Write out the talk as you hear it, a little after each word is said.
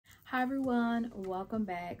Hi everyone, welcome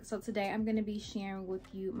back. So today I'm going to be sharing with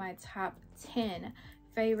you my top 10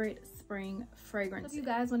 favorite spring fragrances. So if you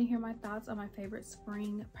guys want to hear my thoughts on my favorite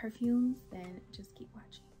spring perfumes, then just keep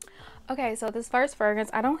watching. Okay, so this first fragrance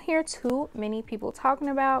I don't hear too many people talking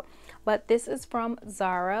about, but this is from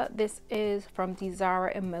Zara. This is from the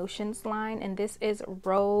Zara Emotions line, and this is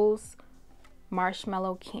Rose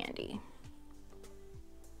Marshmallow Candy.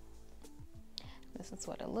 This is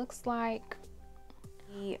what it looks like.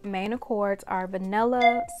 The main accords are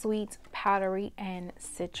vanilla, sweet, powdery, and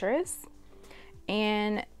citrus.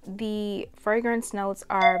 And the fragrance notes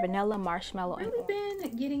are vanilla, marshmallow, and orange. I've really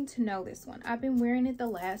been getting to know this one. I've been wearing it the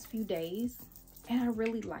last few days, and I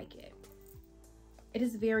really like it. It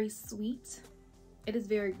is very sweet. It is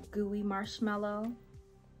very gooey marshmallow,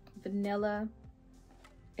 vanilla.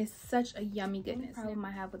 It's such a yummy goodness. The problem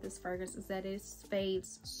I have with this fragrance is that it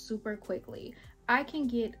fades super quickly. I can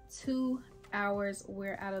get 2 hours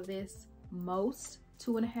wear out of this, most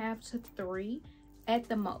 2.5 to 3 at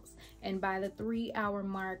the most, and by the 3-hour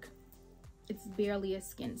mark it's barely a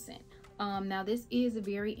skin scent. Now this is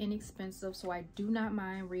very inexpensive, so I do not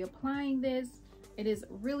mind reapplying this. It is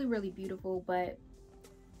really beautiful, but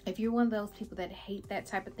if you're one of those people that hate that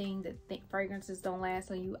type of thing, that think fragrances don't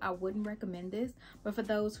last on you, I wouldn't recommend this. But for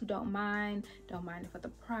those who don't mind it for the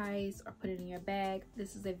price or put it in your bag,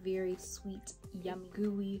 this is a very sweet, yummy,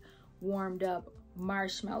 gooey, warmed up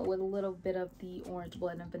marshmallow with a little bit of the orange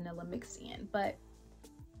blend and vanilla mixed in, but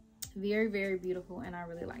very beautiful, and I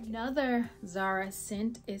really like it. Another Zara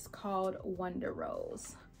scent is called Wonder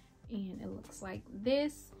Rose, and it looks like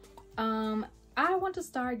this. I want to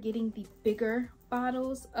start getting the bigger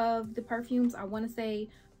bottles of the perfumes. I want to say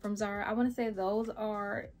from Zara, I want to say those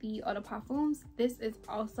are the Eau de Parfums. This is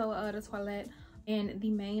also Eau de Toilette, and the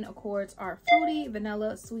main accords are fruity,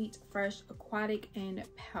 vanilla, sweet, fresh, aquatic, and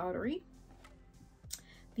powdery.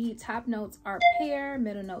 The top notes are pear,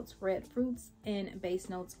 middle notes red fruits, and base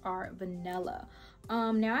notes are vanilla.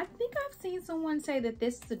 Now I think I've seen someone say that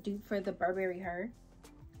this is a dupe for the Burberry Her.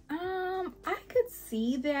 I could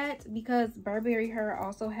see that because Burberry Her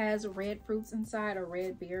also has red fruits inside, or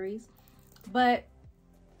red berries, but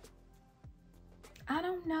I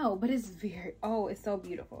don't know. But it's very, oh, it's so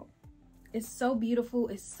beautiful. It's so beautiful.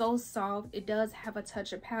 It's so soft. It does have a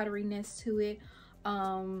touch of powderiness to it.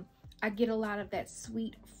 I get a lot of that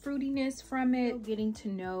sweet fruitiness from it. Getting to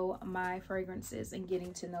know my fragrances and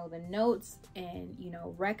getting to know the notes, and you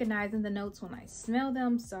know, recognizing the notes when I smell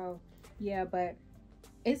them. So yeah, but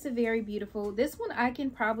it's a very beautiful. This one I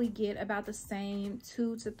can probably get about the same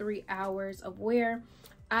 2 to 3 hours of wear.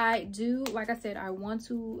 I do, like I said, I want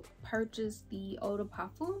to purchase the Eau de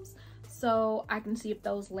Parfums so I can see if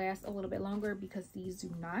those last a little bit longer, because these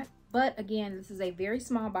do not. But again, this is a very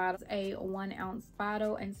small bottle, a 1 ounce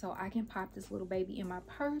bottle, and so I can pop this little baby in my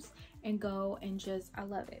purse and go and just, I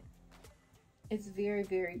love it. It's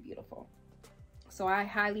very beautiful. So I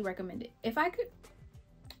highly recommend it. If I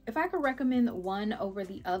could recommend one over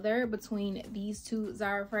the other between these two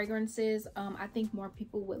Zara fragrances, I think more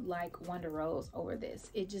people would like Wonder Rose over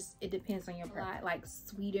this. It depends on your preference. Like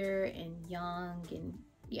sweeter and young, and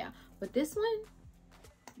yeah, but this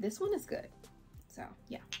one is good. So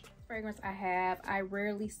yeah, fragrance I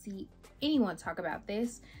rarely see anyone talk about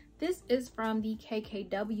this. This is from the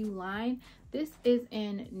KKW line. This is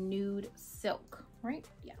in Nude Silk, right?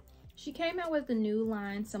 Yeah. She came out with the new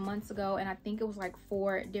line some months ago, and I think it was like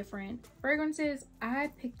 4 different fragrances. I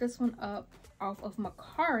picked this one up off of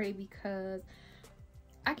Mercari because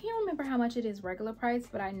I can't remember how much it is regular price,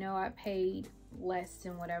 but I know I paid less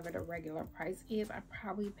than whatever the regular price is. I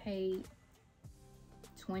probably paid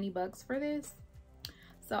 20 bucks for this.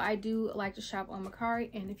 So I do like to shop on Mercari,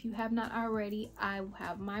 and if you have not already, I will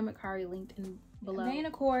have my Mercari linked in below. The main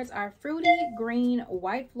accords are fruity, green,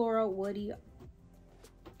 white floral, woody,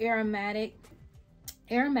 aromatic,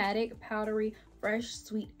 powdery, fresh,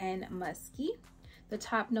 sweet, and musky. The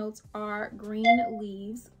top notes are green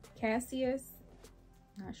leaves, cassis,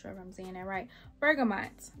 not sure if I'm saying that right,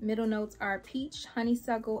 bergamot. Middle notes are peach,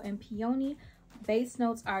 honeysuckle, and peony. Base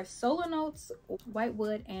notes are solar notes, white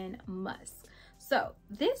wood, and musk. So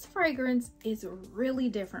this fragrance is really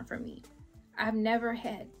different for me. I've never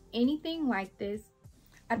had anything like this.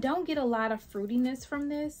 I don't get a lot of fruitiness from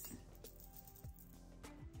this.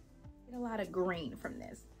 A lot of green from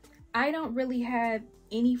this. I don't really have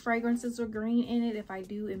any fragrances with green in it. If I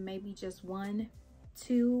do, it may be just 1,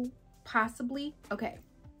 2, possibly. Okay,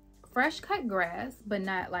 fresh cut grass, but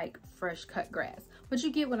not like fresh cut grass, but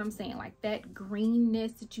you get what I'm saying, like that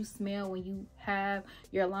greenness that you smell when you have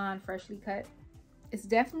your lawn freshly cut. It's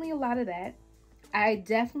definitely a lot of that. I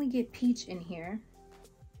definitely get peach in here.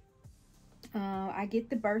 I get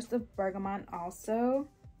the burst of bergamot also.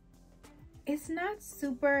 It's not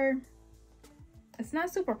super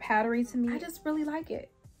powdery to me. I just really like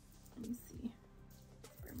it. Let me see.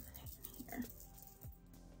 Here.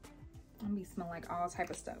 I'm gonna be smelling like all type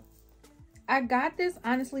of stuff. I got this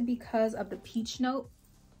honestly because of the peach note.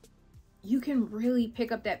 You can really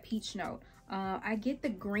pick up that peach note. I get the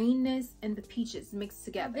greenness and the peaches mixed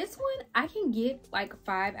together. This one, I can get like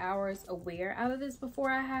 5 hours of wear out of this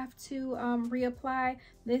before I have to reapply.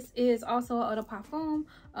 This is also an eau de parfum,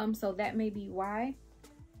 so that may be why.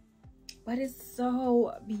 But it's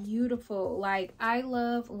so beautiful. Like, I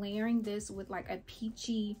love layering this with like a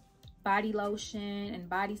peachy body lotion and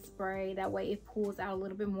body spray. That way it pulls out a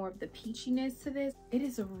little bit more of the peachiness to this. It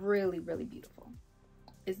is really, really beautiful.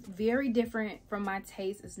 It's very different from my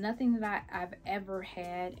taste. It's nothing that I've ever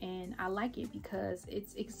had, and I like it because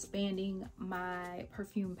it's expanding my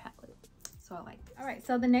perfume palette. So I like it. All right,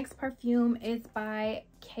 so the next perfume is by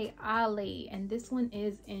Kayali, and this one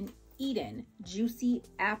is in Eden, Juicy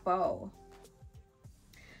Apple.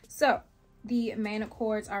 So the main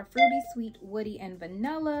accords are fruity, sweet, woody, and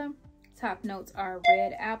vanilla. Top notes are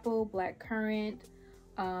red apple, black currant,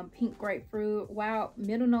 pink grapefruit.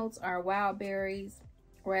 Middle notes are wild berries,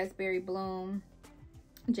 raspberry bloom,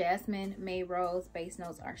 jasmine, may rose. Base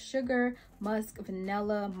notes are sugar, musk,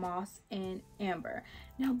 vanilla, moss, and amber.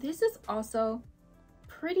 Now this is also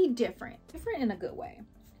pretty different in a good way.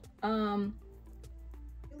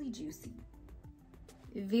 Really juicy,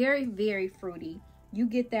 very, very fruity. You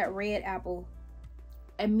get that red apple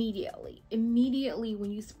immediately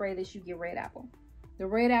when you spray this. You get red apple. The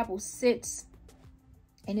red apple sits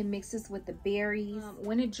and it mixes with the berries.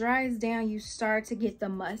 When it dries down, you start to get the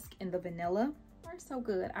musk and the vanilla. It's so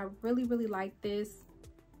good. I really, really like this.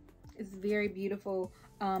 It's very beautiful.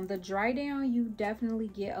 The dry down, you definitely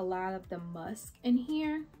get a lot of the musk in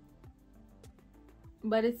here,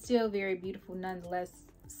 but it's still very beautiful nonetheless.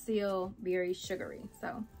 Still very sugary.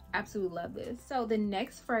 So absolutely love this. So the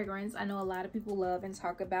next fragrance I know a lot of people love and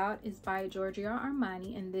talk about is by Giorgio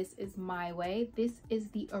Armani, and this is My Way. This is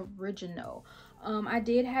the original. I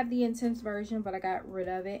did have the intense version, but I got rid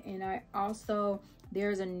of it, and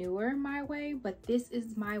there's a newer My Way, but this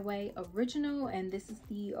is My Way original, and this is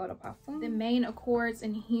the eau de parfum. The main accords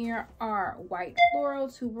in here are white floral,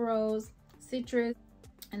 tuberose, citrus,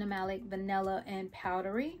 animalic, vanilla, and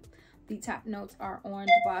powdery. The top notes are orange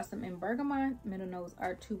blossom and bergamot. Middle notes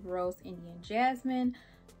are tuberose, Indian jasmine.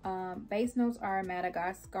 Base notes are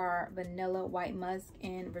Madagascar, vanilla, white musk,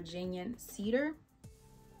 and Virginian cedar.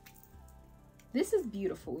 This is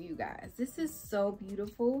beautiful, you guys. This is so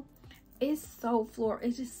beautiful. It's so floral.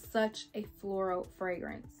 It's just such a floral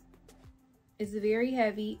fragrance. It's very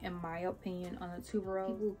heavy, in my opinion, on the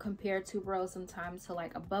tuberose. People compare tuberose sometimes to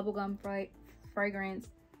like a bubblegum fragrance.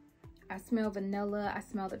 I smell vanilla. I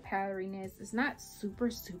smell the powderiness. It's not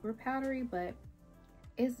super powdery, but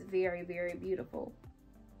it's very, very beautiful.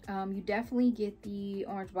 You definitely get the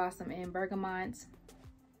orange blossom and bergamot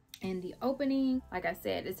in the opening. Like I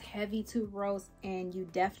said, it's heavy tuberose, and you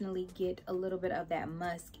definitely get a little bit of that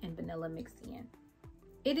musk and vanilla mixed in.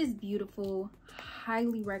 It is beautiful.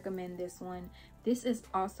 Highly recommend this one. This is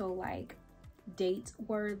also like date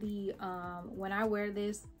worthy. When I wear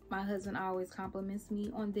this, my husband always compliments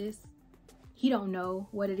me on this. He don't know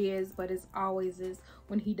what it is, but it's always this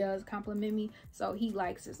when he does compliment me. So he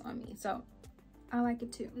likes this on me. So I like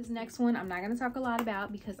it too. This next one I'm not going to talk a lot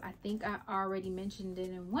about because I think I already mentioned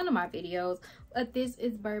it in one of my videos, but this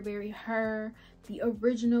is Burberry Her, the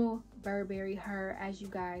original Burberry Her. As you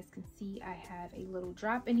guys can see, I have a little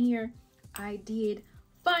drop in here. I did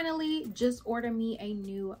finally just order me a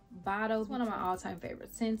new bottle. It's one of my all-time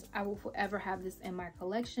favorite scents. I will forever have this in my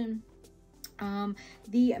collection.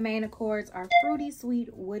 The main accords are fruity, sweet,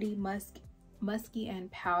 woody, musky,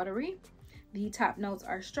 and powdery. The top notes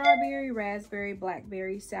are strawberry, raspberry,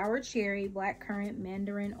 blackberry, sour cherry, blackcurrant,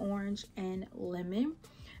 mandarin orange, and lemon.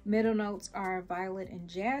 Middle notes are violet and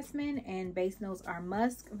jasmine, and base notes are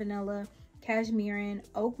musk, vanilla, cashmere,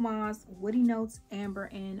 oak moss, woody notes, amber,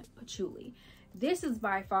 and patchouli. This is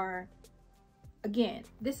by far, again,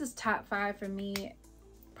 this is top 5 for me.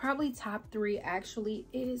 Probably top 3 actually.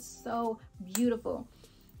 It is so beautiful.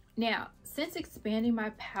 Now, since expanding my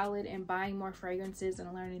palette and buying more fragrances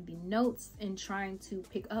and learning the notes and trying to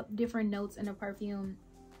pick up different notes in a perfume,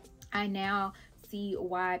 I now see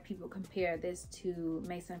why people compare this to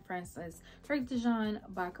Maison Francis Frédéric de Jean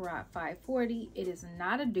Baccarat 540. It is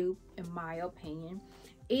not a dupe, in my opinion.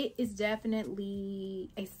 It is definitely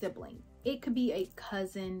a sibling. It could be a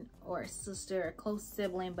cousin or a sister, a close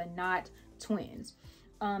sibling, but not twins.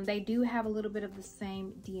 They do have a little bit of the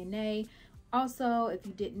same DNA. Also, if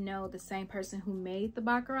you didn't know, the same person who made the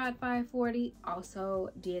Baccarat 540 also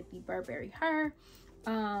did the Burberry Her.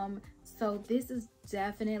 So this is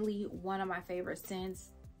definitely one of my favorite scents.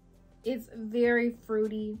 It's very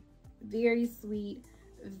fruity, very sweet,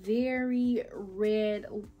 very red,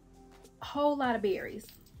 whole lot of berries.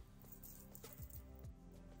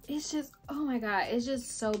 It's just, oh my god, it's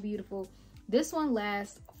just so beautiful. This one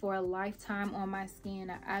lasts for a lifetime on my skin.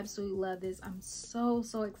 I absolutely love this. I'm so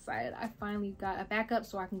excited. I finally got a backup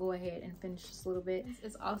so I can go ahead and finish this a little bit.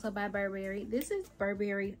 It's also by Burberry. This is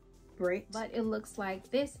Burberry Brit, but it looks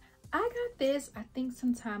like this. I got this, I think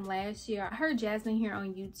sometime last year. I heard Jasmine here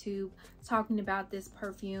on YouTube talking about this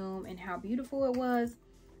perfume and how beautiful it was.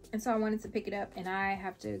 And so I wanted to pick it up, and I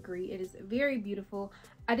have to agree, it is very beautiful.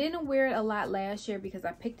 I didn't wear it a lot last year because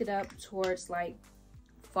I picked it up towards like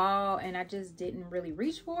fall and I just didn't really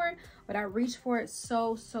reach for it, but I reach for it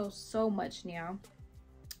so much now.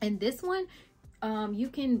 And this one you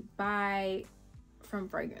can buy from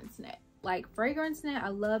Fragrance Net. Like Fragrance Net, I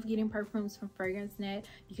love getting perfumes from Fragrance Net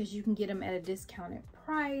because you can get them at a discounted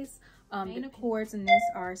price. Main accords in this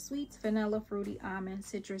are sweet, vanilla, fruity, almond,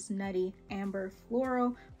 citrus, nutty, amber,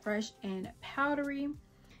 floral, fresh, and powdery.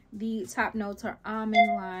 The top notes are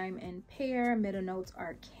almond, lime, and pear. Middle notes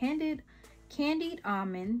are candied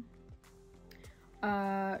almond,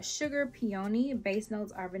 sugar, peony. Base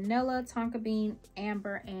notes are vanilla, tonka bean,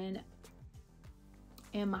 amber, and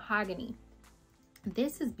mahogany.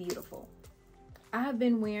 This is beautiful. I've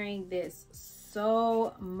been wearing this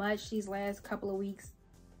so much these last couple of weeks.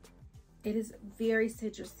 It is very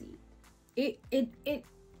citrusy. The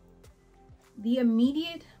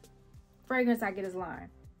immediate fragrance I get is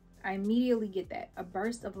lime. I immediately get that. A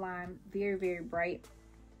burst of lime, very bright.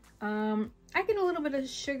 I get a little bit of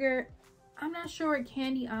sugar. I'm not sure what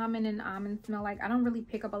candy almond and almond smell like. I don't really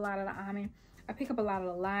pick up a lot of the almond. I pick up a lot of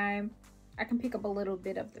the lime. I can pick up a little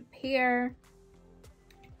bit of the pear.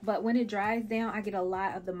 But when it dries down, I get a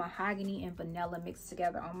lot of the mahogany and vanilla mixed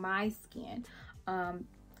together on my skin.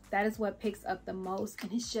 That is what picks up the most,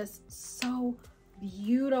 and it's just so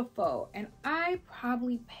beautiful. And I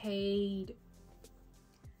probably paid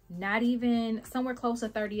not even, somewhere close to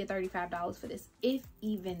 $30 or $35 for this, if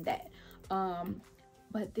even that.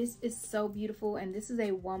 But this is so beautiful, and this is a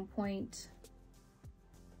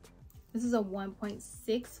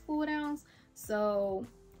 1.6 fluid ounce. So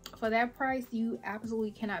for that price, you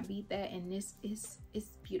absolutely cannot beat that. And this is,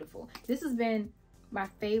 it's beautiful. This has been my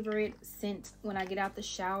favorite scent when I get out the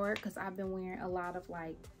shower, because I've been wearing a lot of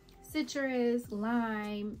like citrus,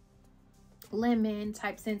 lime, lemon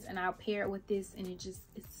type scents, and I'll pair it with this, and it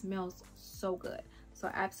smells so good. So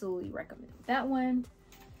I absolutely recommend that one.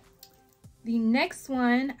 The next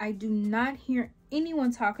one I do not hear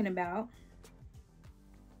anyone talking about.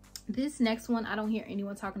 This next one I don't hear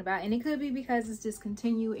anyone talking about, and it could be because it's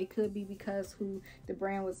discontinued. It could be because who the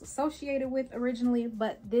brand was associated with originally,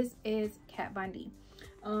 but this is Kat Von D.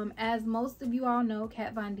 As most of you all know,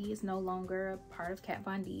 Kat Von D is no longer a part of Kat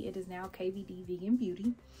Von D. It is now KVD Vegan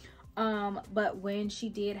Beauty. But when she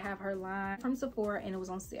did have her line from Sephora and it was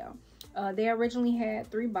on sale, they originally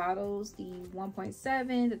had 3 bottles, the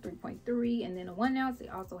 1.7, the 3.3, and then a 1 ounce. They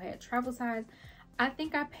also had travel size. I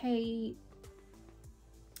think I paid,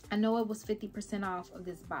 I know it was 50% off of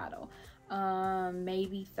this bottle.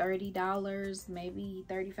 Maybe $30, maybe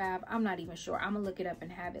 $35. I'm not even sure. I'm gonna look it up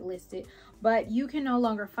and have it listed. But you can no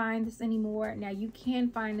longer find this anymore. Now you can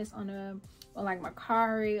find this on like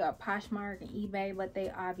Mercari or Poshmark and eBay, but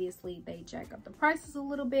they jack up the prices a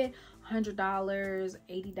little bit. $100,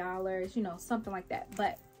 $80, you know, something like that.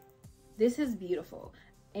 But this is beautiful.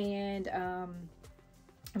 And let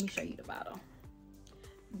me show you the bottle.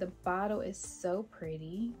 The bottle is so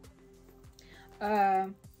pretty.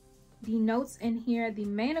 The notes in here, the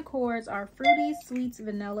main accords are fruity, sweet,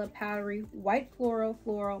 vanilla, powdery, white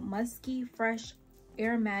floral, musky, fresh,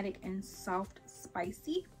 aromatic, and soft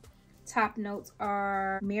spicy. Top notes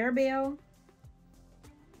are marabelle,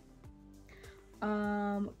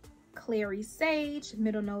 clary sage.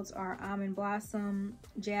 Middle notes are almond blossom,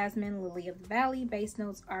 jasmine, lily of the valley. Base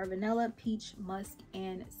notes are vanilla, peach, musk,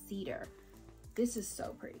 and cedar. This is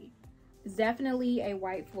so pretty. It's definitely a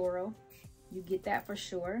white floral. You get that for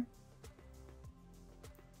sure.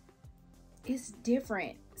 It's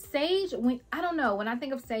different. Sage, I don't know, when I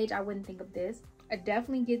think of sage, I wouldn't think of this. I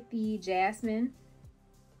definitely get the jasmine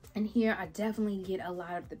in here. I definitely get a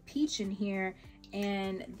lot of the peach in here,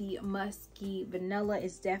 and the musky vanilla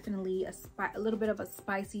is definitely a little bit of a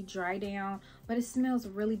spicy dry down, but it smells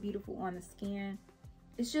really beautiful on the skin.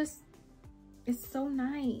 It's so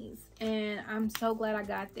nice, and I'm so glad I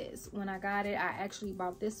got this. When I got it, I actually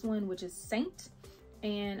bought this one, which is Saint,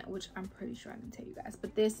 and which I'm pretty sure I didn't tell you guys,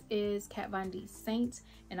 but this is Kat Von D Saint,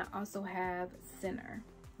 and I also have Sinner,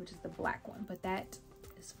 which is the black one, but that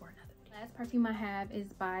is for another video. Last perfume I have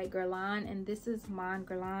is by Guerlain, and this is Mon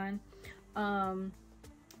Guerlain.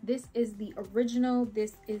 This is the original.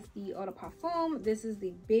 This is the Eau de Parfum. This is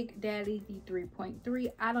the Big Daddy, the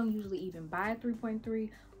 3.3. I don't usually even buy 3.3,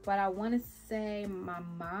 but I want to say my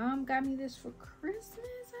mom got me this for Christmas,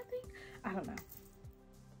 I think. I don't know.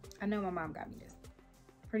 I know my mom got me this.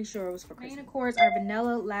 Pretty sure it was for Christmas. Main accords are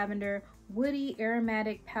vanilla, lavender, woody,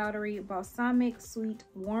 aromatic, powdery, balsamic, sweet,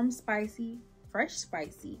 warm, spicy, fresh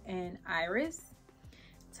spicy, and iris.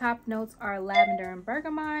 Top notes are lavender and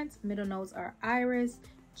bergamot. Middle notes are iris,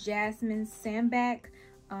 jasmine, sambac,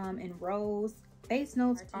 and rose. Base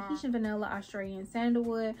notes are Tahitian vanilla, Australian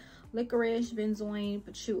sandalwood, licorice, benzoin,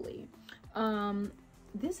 patchouli.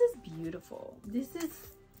 This is beautiful. This is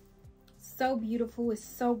so beautiful. It's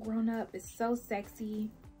so grown up. It's so sexy.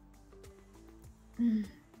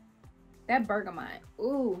 That bergamot.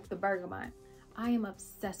 Ooh, the bergamot. I am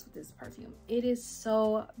obsessed with this perfume. It is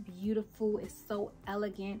so beautiful. It's so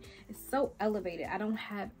elegant. It's so elevated. I don't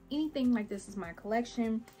have anything like this in my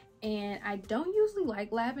collection, and I don't usually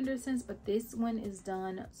like lavender scents, but this one is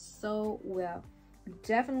done so well.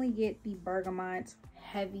 Definitely get the bergamot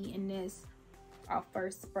heavy in this. Our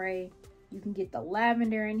first spray. You can get the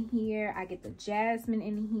lavender in here. I get the jasmine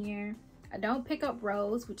in here. I don't pick up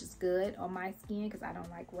rose, which is good on my skin because I don't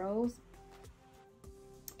like rose.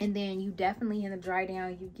 And then you definitely, in the dry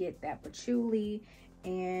down, you get that patchouli,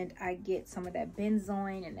 and I get some of that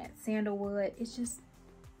benzoin and that sandalwood. It's just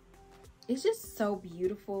so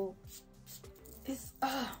beautiful. It's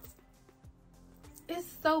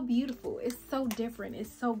so beautiful. It's so different. It's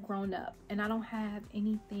so grown up, and I don't have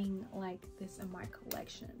anything like this in my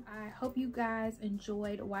collection. I hope you guys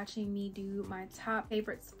enjoyed watching me do my top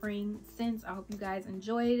favorite spring scents. I hope you guys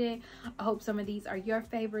enjoyed it. I hope some of these are your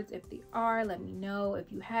favorites. If they are, let me know if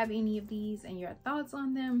you have any of these and your thoughts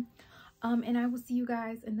on them. And I will see you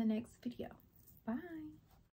guys in the next video. Bye.